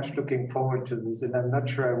very much looking forward to this, and I'm not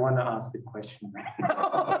sure I want to ask the question right now.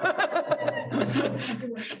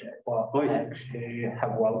 Well, I actually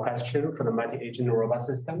have one question for the multi-agent robot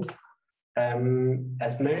systems.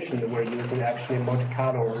 As mentioned, we're using actually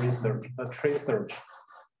Monte-Carlo research, tree search.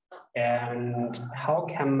 And how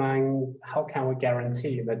can we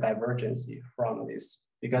guarantee the divergence from this?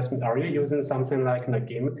 Because are you using something like the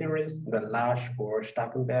game theories, the Lash or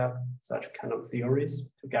Stackenberg, such kind of theories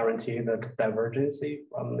to guarantee the divergence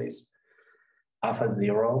from this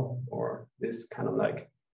AlphaZero or this kind of like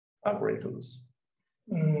algorithms?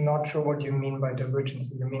 Not sure what you mean by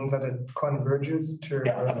divergence. You mean that it converges to?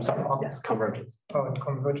 Yeah, I'm sorry. Yes, convergence. Oh, it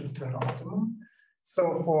converges to an optimum.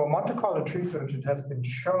 So for Monte Carlo tree search, it has been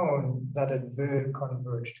shown that it will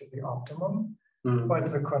converge to the optimum, but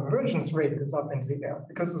the convergence rate is up in the air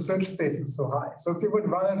because the search space is so high. So if you would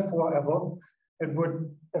run it forever, it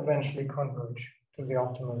would eventually converge to the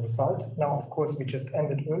optimal result. Now, of course, we just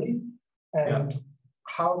ended early, and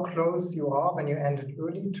how close you are when you ended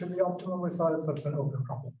early to the optimal results, that's an open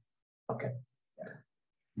problem. Okay.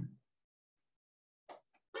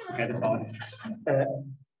 Forget about it.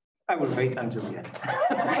 I will wait until the end.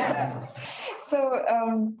 So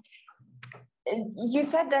you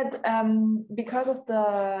said that because of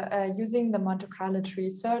the using the Monte Carlo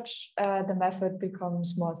tree search, the method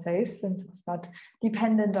becomes more safe since it's not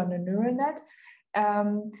dependent on a neural net.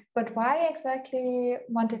 But why exactly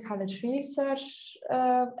Monte Carlo tree search?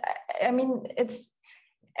 I mean, it's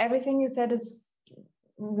everything you said is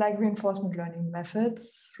like reinforcement learning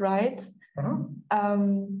methods, right?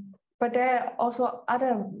 But there are also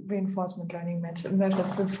other reinforcement learning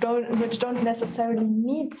methods which don't necessarily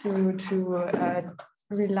need to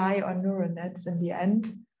rely on neural nets in the end,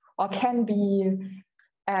 or can be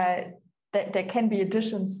there can be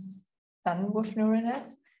additions done with neural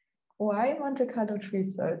nets. Why Monte Carlo tree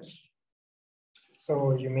search?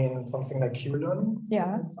 So you mean something like Q-learning?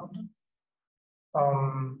 Yeah.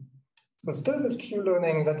 So still this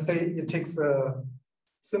Q-learning, let's say it takes a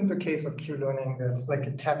simple case of Q-learning that's like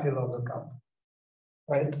a tabular lookup,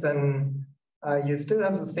 right? Then you still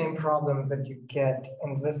have the same problems that you get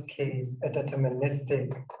in this case, a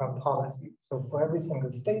deterministic policy. So for every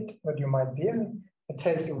single state that you might be in, it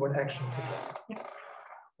tells you what action to take.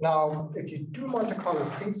 Now, if you do Monte Carlo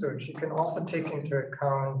tree search, you can also take into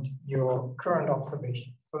account your current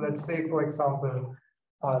observations. So let's say, for example,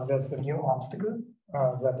 there's a new obstacle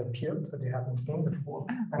that appeared that you haven't seen before,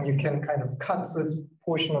 and you can kind of cut this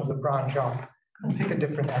portion of the branch off and pick a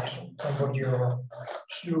different action than what your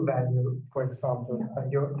Q value, for example,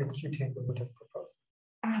 your Q table would have proposed.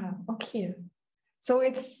 Okay. So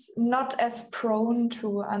it's not as prone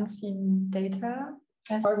to unseen data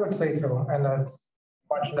as... I would say so, and it's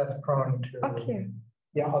much less prone to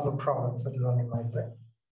other problems that learning might bring.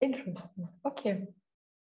 Interesting. Okay.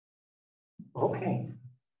 Okay.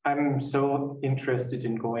 I'm so interested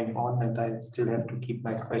in going on, and I still have to keep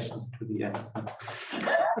my questions to the end. So.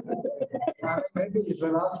 Maybe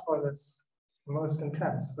the last one is most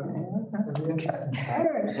intense. So it'll be interesting.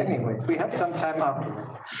 Anyway, we have some time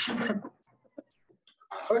afterwards.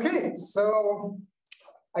 Okay, so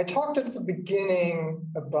I talked at the beginning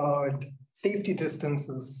about safety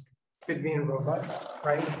distances between robots,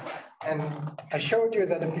 right? And I showed you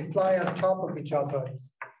that if you fly on top of each other,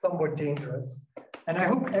 it's somewhat dangerous. And I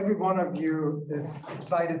hope every one of you is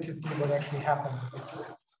excited to see what actually happens.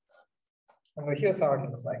 And here's how it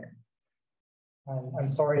looks like. I'm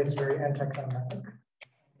sorry, it's very anticlimactic.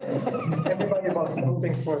 Everybody was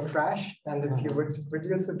hoping for a crash, and if you would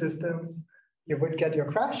reduce the distance, you would get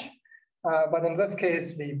your crash. But in this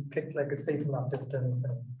case, we picked like a safe enough distance,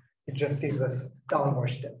 and you just see this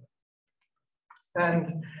downward dip.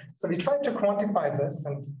 And so we tried to quantify this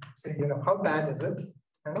and say, you know, how bad is it?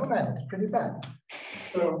 And oh man, it's pretty bad.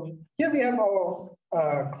 So here we have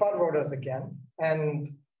our quad rotors again, and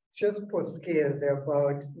just for scale, they're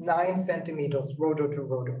about 9 centimeters rotor to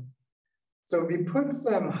rotor. So we put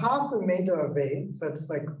them 0.5 meter away, so it's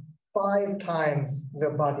like 5 times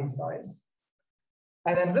their body size.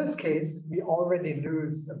 And in this case, we already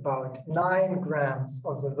lose about 9 grams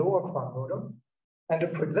of the lower quad rotor. And to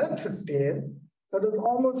put that to scale, so that's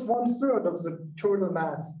almost 1/3 of the total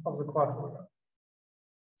mass of the quad rotor.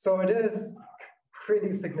 So it is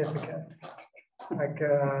pretty significant, like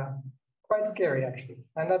quite scary actually.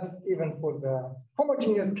 And that's even for the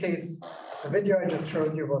homogeneous case. The video I just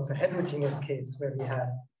showed you was a heterogeneous case where we had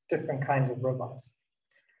different kinds of robots.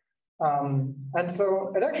 And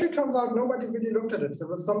so it actually turns out nobody really looked at it. There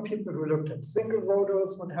were some people who looked at single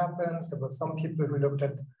rotors, what happens. There were some people who looked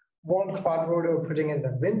at one quad rotor, putting in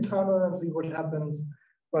the wind tunnel and see what happens,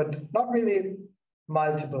 but not really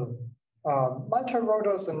multiple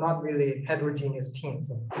multirotors and not really heterogeneous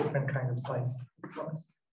teams of different kind of size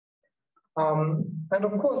robots. And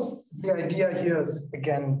of course, the idea here is,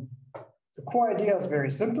 again, the core idea is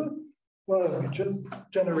very simple. Well, we just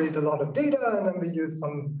generate a lot of data and then we use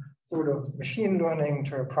some sort of machine learning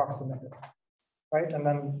to approximate it, right? And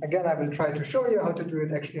then again, I will try to show you how to do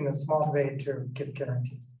it actually in a smart way to give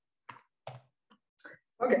guarantees.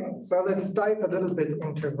 Okay, so let's dive a little bit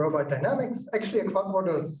into robot dynamics. Actually, a quad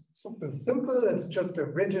rotor is super simple. It's just a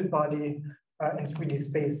rigid body in 3D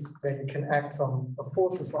space where you can act on the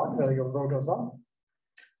forces on where your rotors are.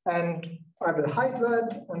 And I will hide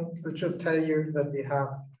that and will just tell you that we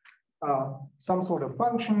have some sort of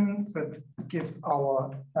function that gives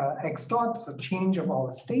our x dot, the change of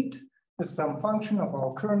our state, is some function of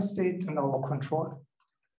our current state and our control.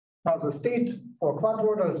 Now the state for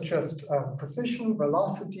quadrotor is just position,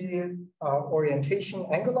 velocity, orientation,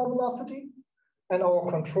 angular velocity. And our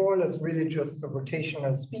control is really just the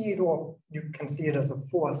rotational speed, or you can see it as a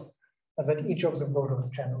force that each of the rotors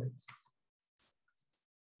generates.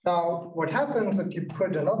 Now, what happens if you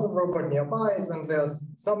put another robot nearby, then there's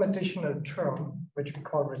some additional term, which we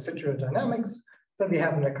call residual dynamics, that we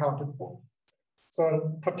haven't accounted for. So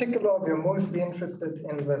in particular, we're mostly interested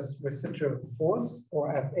in this residual force,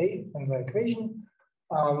 or Fa, in the equation.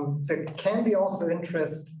 There can be also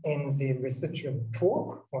interest in the residual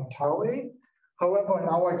torque, or tau A. However, in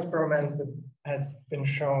our experiments, it has been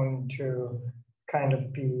shown to kind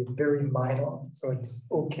of be very minor. So it's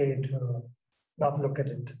okay to not look at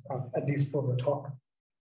it, at least for the talk.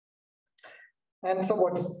 And so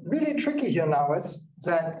what's really tricky here now is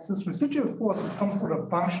that this residual force is some sort of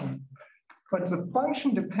function, but the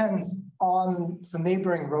function depends on the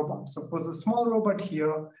neighboring robot. So for the small robot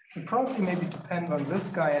here, it probably maybe depends on this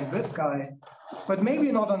guy, but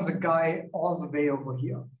maybe not on the guy all the way over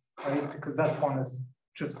here, right? Because that one is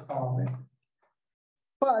just far away.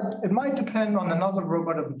 But it might depend on another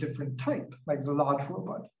robot of a different type, like the large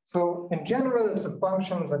robot. So in general, it's a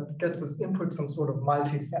function that gets its input some sort of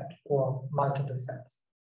multi-set or multiple sets.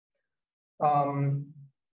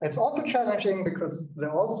 It's also challenging because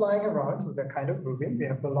they're all flying around, so they're kind of moving. We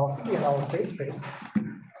have velocity in our state space.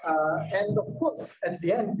 And of course, at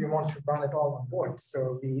the end, we want to run it all on board.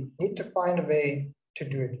 So we need to find a way to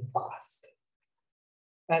do it fast.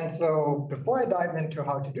 And so before I dive into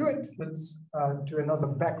how to do it, let's do another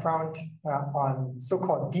background on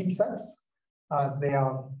so-called deep sets. They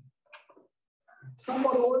are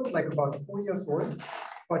somewhat old, like about 4 years old,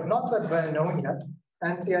 but not that well known yet.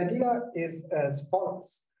 And the idea is as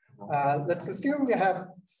follows. Let's assume we have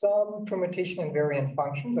some permutation invariant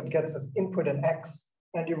function that gets us input in x,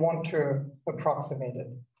 and you want to approximate it.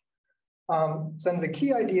 Then the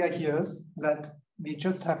key idea here is that we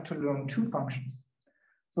just have to learn two functions.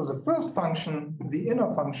 So the first function, the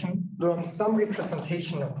inner function, learns some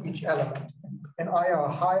representation of each element in either a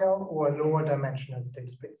higher or a lower dimensional state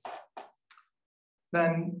space.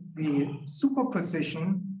 Then we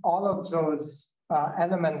superposition all of those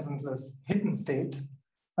elements in this hidden state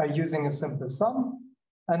using a simple sum,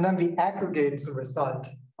 and then we aggregate the result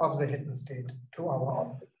of the hidden state to our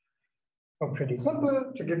output. So pretty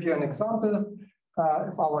simple. To give you an example,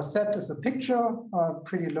 if our set is a picture,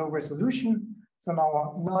 pretty low resolution, so now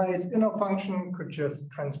our nice inner function could just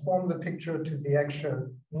transform the picture to the actual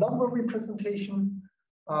number representation.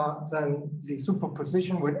 Then the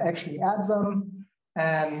superposition would actually add them.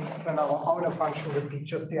 And then our outer function would be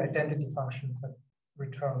just the identity function that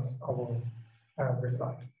returns our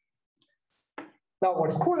result. Now,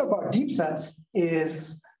 what's cool about deep sets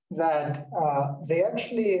is that they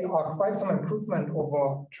actually are quite some improvement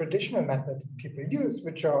over traditional methods that people use,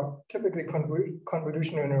 which are typically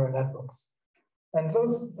convolutional neural networks. And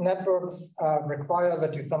those networks require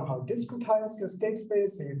that you somehow discretize your state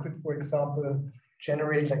space. So you could, for example,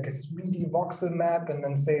 generate like a 3D voxel map and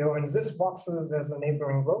then say, oh, in this voxel, there's a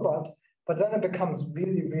neighboring robot. But then it becomes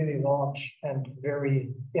really, really large and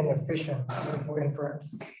very inefficient for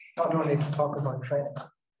inference, not only to talk about training.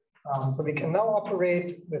 So we can now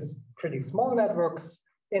operate with pretty small networks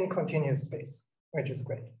in continuous space, which is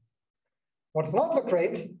great. What's not so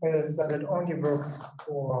great is that it only works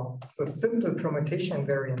for the simple permutation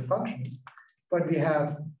invariant functions, but we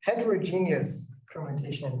have heterogeneous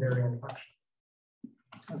permutation invariant functions.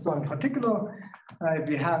 So in particular,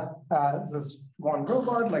 we have this one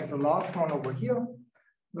robot, like the last one over here.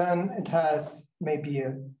 Then it has maybe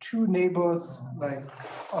two neighbors like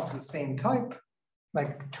of the same type,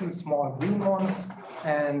 like two small green ones,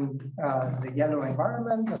 and the yellow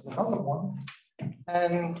environment as another one.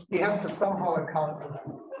 And we have to somehow account for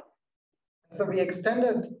that. So we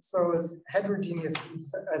extended those heterogeneous,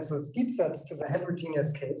 those deep sets to the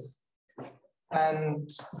heterogeneous case. And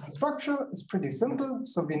the structure is pretty simple.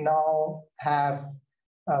 So we now have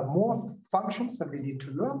more functions that we need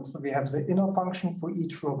to learn. So we have the inner function for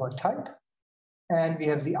each robot type, and we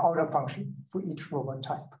have the outer function for each robot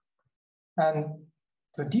type. And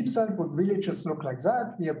the deep set would really just look like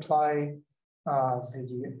that. We apply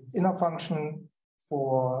the inner function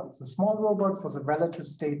for the small robot for the relative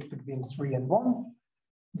state between 3 and 1,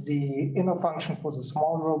 the inner function for the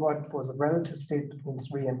small robot for the relative state between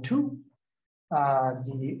 3 and 2,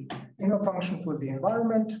 the inner function for the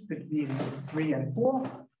environment between 3 and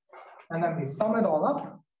 4, and then we sum it all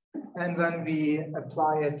up, and then we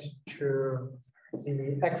apply it to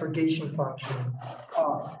the aggregation function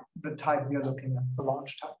of the type we are looking at, the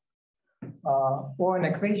large type. Or in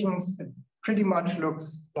equations, it pretty much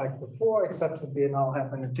looks like before, except that we now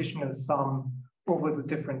have an additional sum over the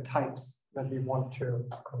different types that we want to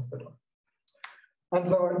consider. And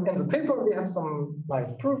so in the paper, we have some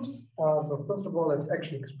nice proofs. So first of all, it's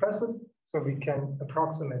actually expressive. So we can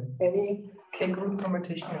approximate any K-group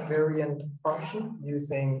permutation invariant function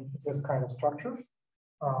using this kind of structure,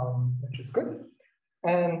 which is good.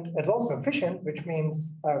 And it's also efficient, which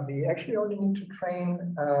means we actually only need to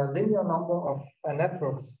train a linear number of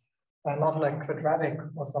networks, not like quadratic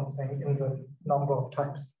or something in the number of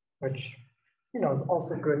types, which is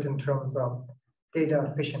also good in terms of data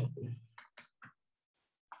efficiency.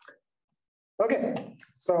 Okay,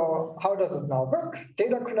 so how does it now work?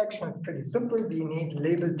 Data collection is pretty simple. We need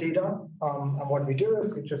labeled data. And what we do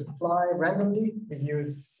is we just fly randomly. We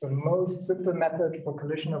use the most simple method for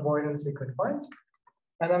collision avoidance we could find.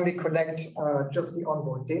 And then we collect just the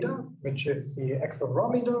onboard data, which is the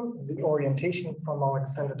accelerometer, the orientation from our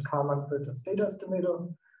extended Kalman filters data estimator,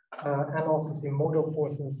 and also the motor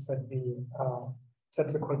forces that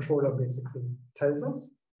the controller basically tells us.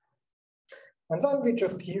 And then we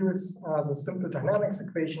just use the simple dynamics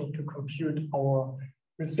equation to compute our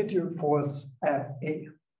residual force Fa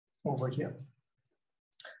over here.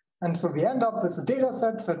 And so we end up with a data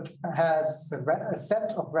set that has a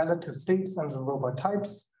set of relative states and the robot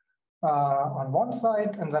types on one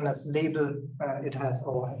side, and then as label, it has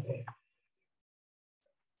our Fa.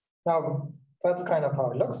 Now, that's kind of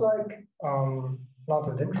how it looks like. Not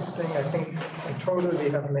that interesting. I think in total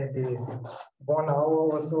we have maybe 1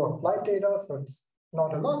 hour or so of flight data, so it's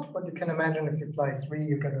not a lot, but you can imagine if you fly 3,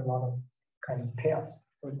 you get a lot of kind of pairs.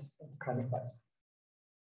 So it's kind of nice.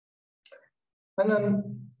 And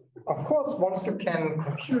then, of course, once you can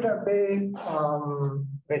compute Fa,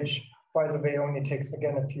 which by the way only takes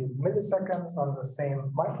again a few milliseconds on the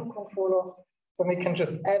same microcontroller, so we can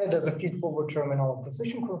just add it as a feed-forward term in our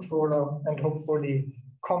precision controller and hopefully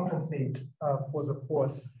compensate for the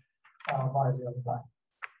force while we are flying.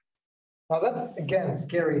 Now that's again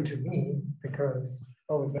scary to me because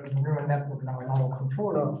there's a neural network now in our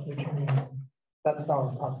controller, which means that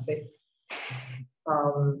sounds unsafe.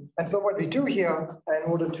 And so what we do here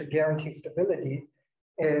in order to guarantee stability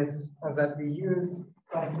is that we use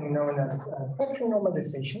something known as spectral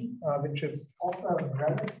normalization, which is also a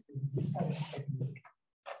relatively recent technique.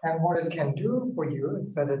 And what it can do for you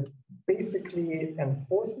is that it basically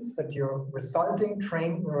enforces that your resulting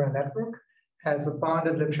trained neural network has a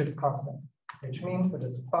bounded Lipschitz constant, which means it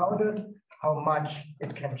is bounded how much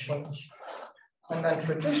it can change. And then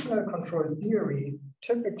traditional control theory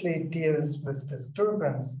typically deals with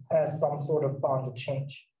disturbance as some sort of bounded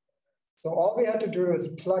change. So all we had to do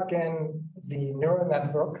is plug in the neural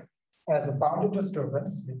network as a bounded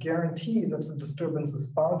disturbance. We guarantee that the disturbance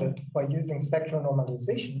is bounded by using spectral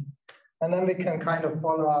normalization. And then we can kind of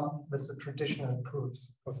follow up with the traditional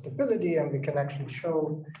proofs for stability. And we can actually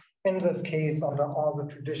show, in this case, under all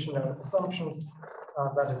the traditional assumptions,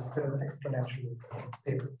 that is still exponentially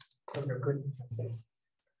stable. So we're good and safe.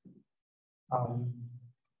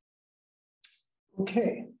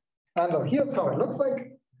 Okay, and so here's how it looks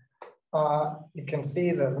like. You can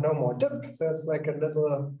see there's no more dip. There's like a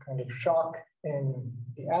little kind of shock in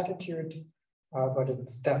the attitude, but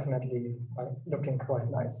it's definitely looking quite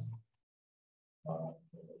nice.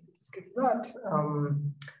 Skip that.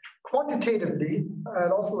 Quantitatively,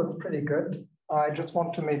 it also looks pretty good. I just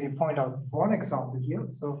want to maybe point out one example here.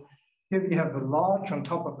 So here we have the large on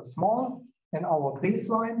top of the small. In our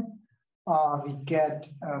baseline, we get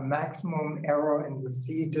a maximum error in the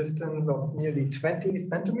C distance of nearly 20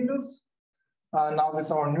 centimeters. Now with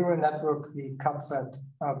our neural network, we cut that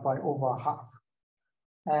by over half.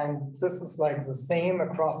 And this is like the same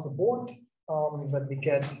across the board, that we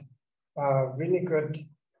get really good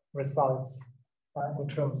results in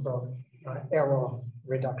terms of error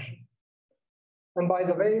reduction. And by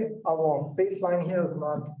the way, our baseline here is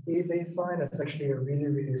not a baseline. It's actually a really,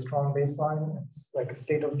 really strong baseline. It's like a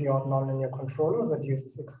state-of-the-art nonlinear controller that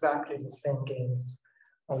uses exactly the same gains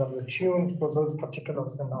that were tuned for those particular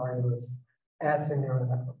scenarios as a neural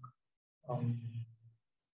network.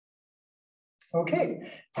 Okay,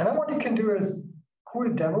 and then what you can do is cool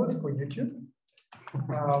demos for YouTube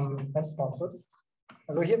and sponsors.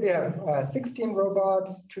 So here we have 16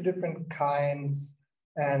 robots, 2 different kinds,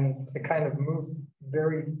 and they kind of move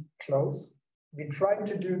very close. We tried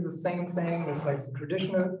to do the same thing with like the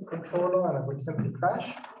traditional controller, and it would simply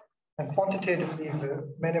crash. And quantitatively,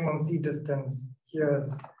 the minimum Z distance here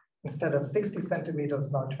is, instead of 60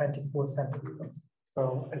 centimeters, now 24 centimeters.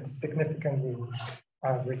 So it's significantly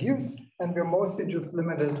reduced, and we're mostly just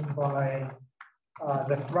limited by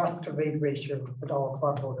the thrust to weight ratio that our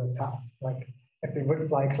quadrotors have. Like if we would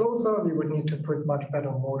fly closer, we would need to put much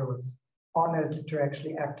better motors on it to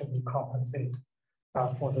actually actively compensate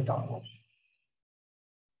for the downwash.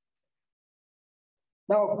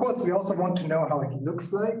 Now, of course, we also want to know how it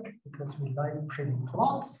looks like because we like pretty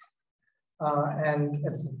plots. And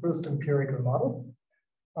it's the first empirical model.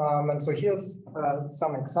 And so here's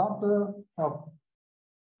some example of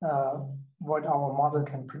what our model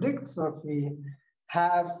can predict. So if we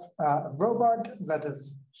have a robot that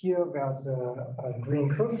is here where the green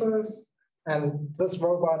cursor is, and this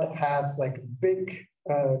robot has like a big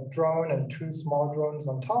drone and two small drones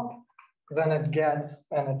on top, then it gets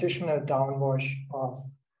an additional downwash of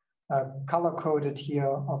color-coded here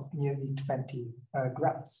of nearly 20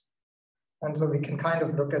 grams. And so we can kind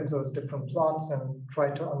of look at those different plots and try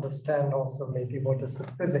to understand also maybe what is the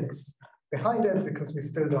physics behind it, because we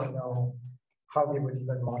still don't know how we would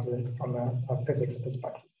even model it from a physics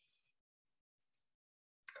perspective.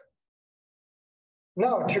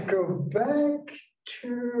 Now, to go back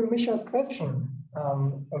to Misha's question,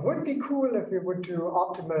 it would be cool if we would do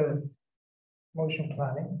optimal motion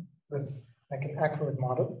planning with like an accurate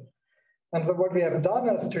model. And so what we have done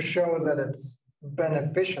is to show that it's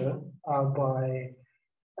beneficial by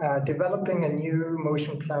developing a new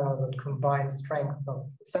motion planner that combines strength of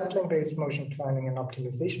sampling-based motion planning and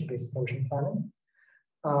optimization-based motion planning.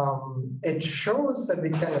 It shows that we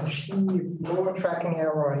can achieve lower tracking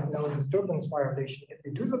error and no disturbance violation if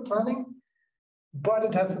we do the planning, but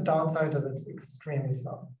it has the downside that it's extremely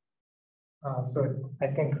slow. So I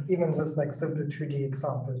think even this like simple 2D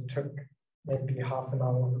example took maybe half an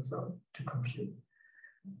hour or so to compute.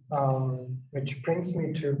 Which brings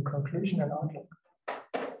me to conclusion and outlook.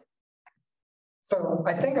 So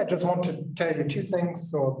I think I just want to tell you two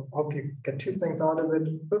things, so I hope you get two things out of it.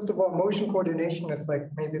 First of all, motion coordination is like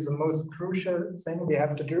maybe the most crucial thing we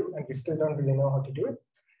have to do, and we still don't really know how to do it.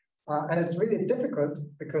 And it's really difficult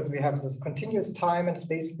because we have this continuous time and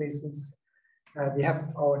space basis. We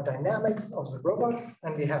have our dynamics of the robots,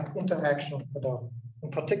 and we have interactions that are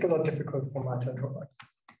in particular difficult for multi-robots.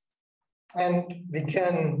 And we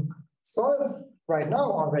can solve right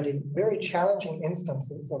now already very challenging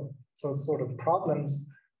instances of those sort of problems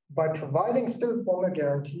by providing still formal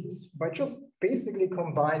guarantees, by just basically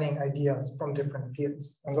combining ideas from different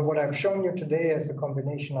fields. And so what I've shown you today is a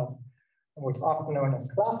combination of what's often known as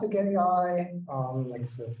classic AI, like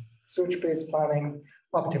the search-based planning,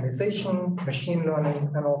 optimization, machine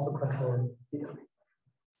learning, and also control theory.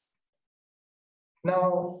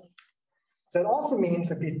 Now, that also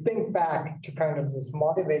means if you think back to kind of this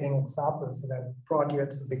motivating examples that I brought you at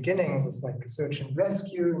the beginning, this like search and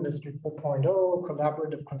rescue, Industry 4.0,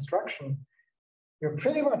 collaborative construction, you're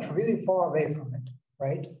pretty much really far away from it,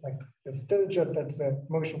 right? Like you're still just at the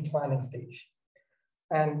motion planning stage.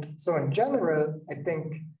 And so in general, I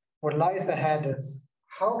think what lies ahead is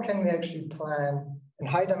how can we actually plan in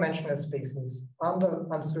high dimensional spaces under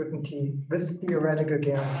uncertainty with theoretical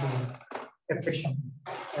guarantees efficiently.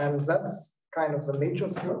 And that's kind of the major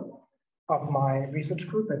scope of my research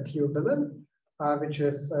group at TU Berlin, which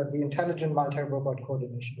is the Intelligent Multi-Robot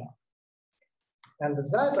Coordination Lab. And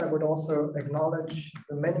with that, I would also acknowledge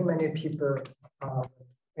the many, many people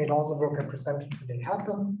made all the work I presented today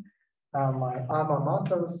happen, my alma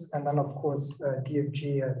maters, and then of course,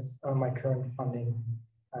 DFG as my current funding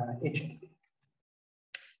agency.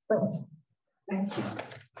 Thanks. Thank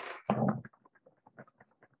you.